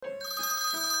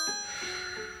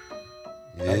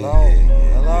Hello,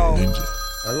 hello, Ninja.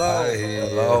 hello,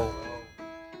 Hello.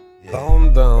 Yeah.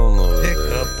 Calm down over Pick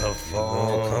there. up the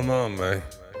phone. Oh, come on, man.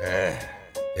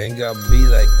 Ain't gotta be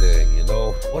like that, you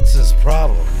know? What's his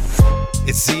problem?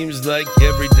 It seems like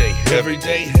every day,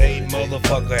 hey,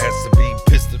 motherfucker has to be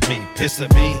pissed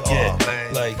at me, yeah. Oh,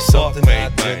 man. Like something I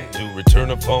Fuck, man. didn't do. Return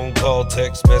a phone call,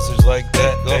 text message like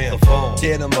that. Pick up Damn. the phone.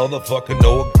 Yeah, the motherfucker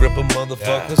know a grip of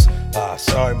motherfuckers.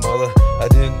 Sorry, mother. I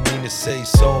didn't mean to say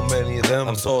so many of them.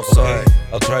 I'm so sorry.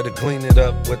 I'll try to clean it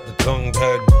up with the tongue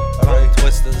tied. Tongue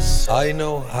twisters. I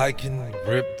know I can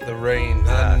grip the rain.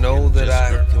 I know that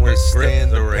I can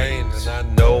withstand the rain. And I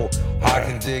know I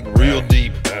can dig real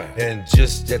deep. And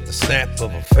just at the snap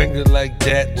of a finger like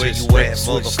that, where you went,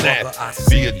 switch, snap,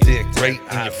 be a dick right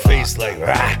in your face like,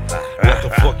 what the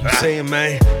fuck you saying,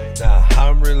 man? Nah,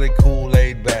 I'm really cool,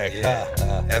 laid back.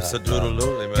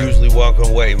 Absolutely, man. Usually walk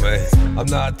away, man. I'm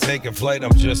not taking flight,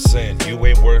 I'm just saying you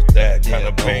ain't worth that kind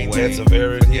of no pain. way. That's a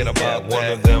very Forget about about one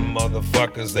that. of them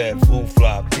motherfuckers that fool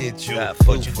flop, hit you,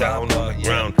 put you down on the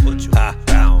ground, put you down.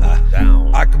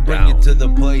 I could bring you to the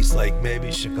place like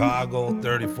maybe Chicago,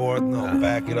 34th, no,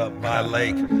 back it up by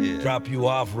Lake, drop you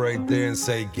off right there and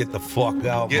say, get the fuck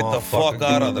out, Get the motherfucker. fuck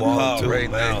out of the Give me car 1, 2,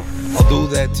 right man. now. I'll do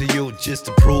that to you just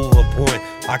to prove a point.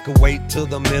 I could wait till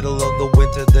the middle of the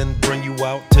winter, then bring you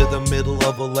out to the middle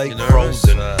of a lake, You nervous?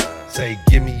 frozen. Say,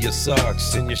 give me your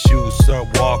socks and your shoes, start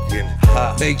walking.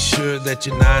 Make sure that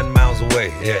you're 9 miles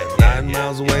away. Yeah, 9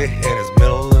 miles away, and it's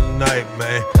middle of the night,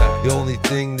 man. The only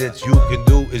thing that you can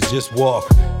do is just walk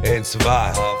and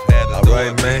survive.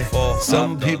 Alright, man.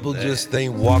 Some people just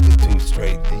ain't walking too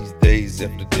straight these days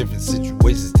after different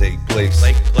situations take place.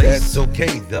 That's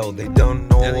okay, though. They don't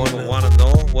know. You don't even wanna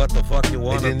know what the fuck you They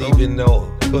wanna didn't do? even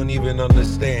know, couldn't even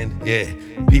understand. Yeah,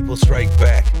 people strike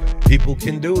back. People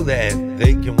can do that,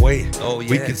 they can wait. Oh,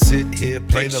 We yeah. can sit here,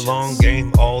 play the long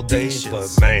game all day.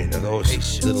 Patience. But man, those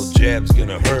Patience. little jabs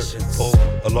gonna hurt Patience.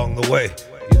 along the way.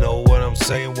 You know what I'm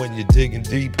saying? When you're digging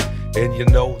deep and you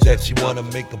know that you wanna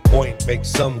make a point, make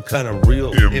some kind of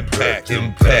real impact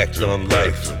on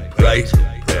life, right?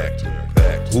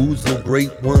 Who's the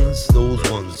great ones?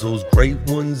 Those great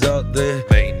ones out there.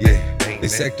 They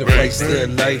sacrifice their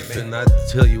life, and I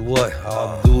tell you what,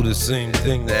 I'll do the same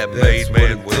thing. That That's what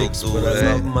Mandman it will takes, do but I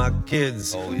that. love my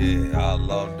kids. Oh yeah, I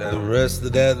love that. The rest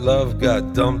of that love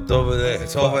got dumped over there.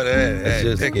 It's over there. It Hey,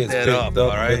 just pick gets that picked up,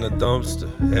 up alright? in a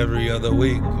dumpster every other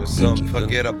week or something.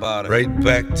 Forget about it. Right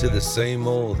back to the same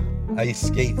old ice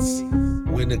skates.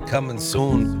 Winter coming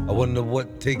soon. I wonder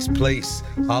what takes place.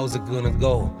 How's it gonna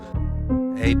go?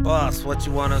 Hey boss, what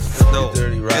you want us to do?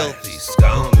 Dirty rats, Filthy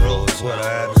scoundrels, what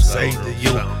I had to say to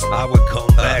you. I would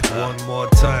come back one more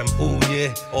time. Ooh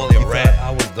yeah, Only a you rat. thought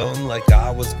I was done, like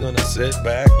I was gonna sit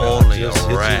back. No, Only I just a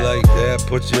hit rat. you like that,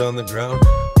 put you on the ground.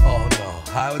 Oh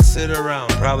no, I would sit around,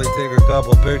 probably take a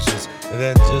couple pictures, and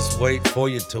then just wait for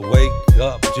you to wake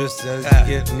up. Just as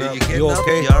you're getting up, you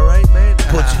okay? You alright, man?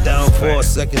 Put you down for a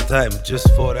second time,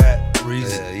 just for that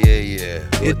reason. Yeah.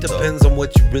 It depends on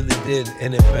what you really did,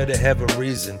 and it better have a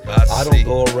reason. I see. don't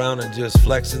go around and just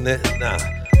flexing it. Nah,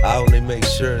 I only make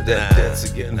sure that debts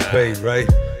are getting paid, right?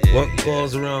 What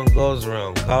goes around goes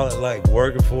around. Call it like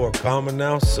working for a karma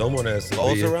now. Someone has to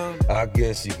Goes be it. around? I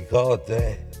guess you can call it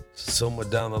that. Somewhere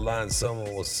down the line,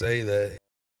 someone will say that.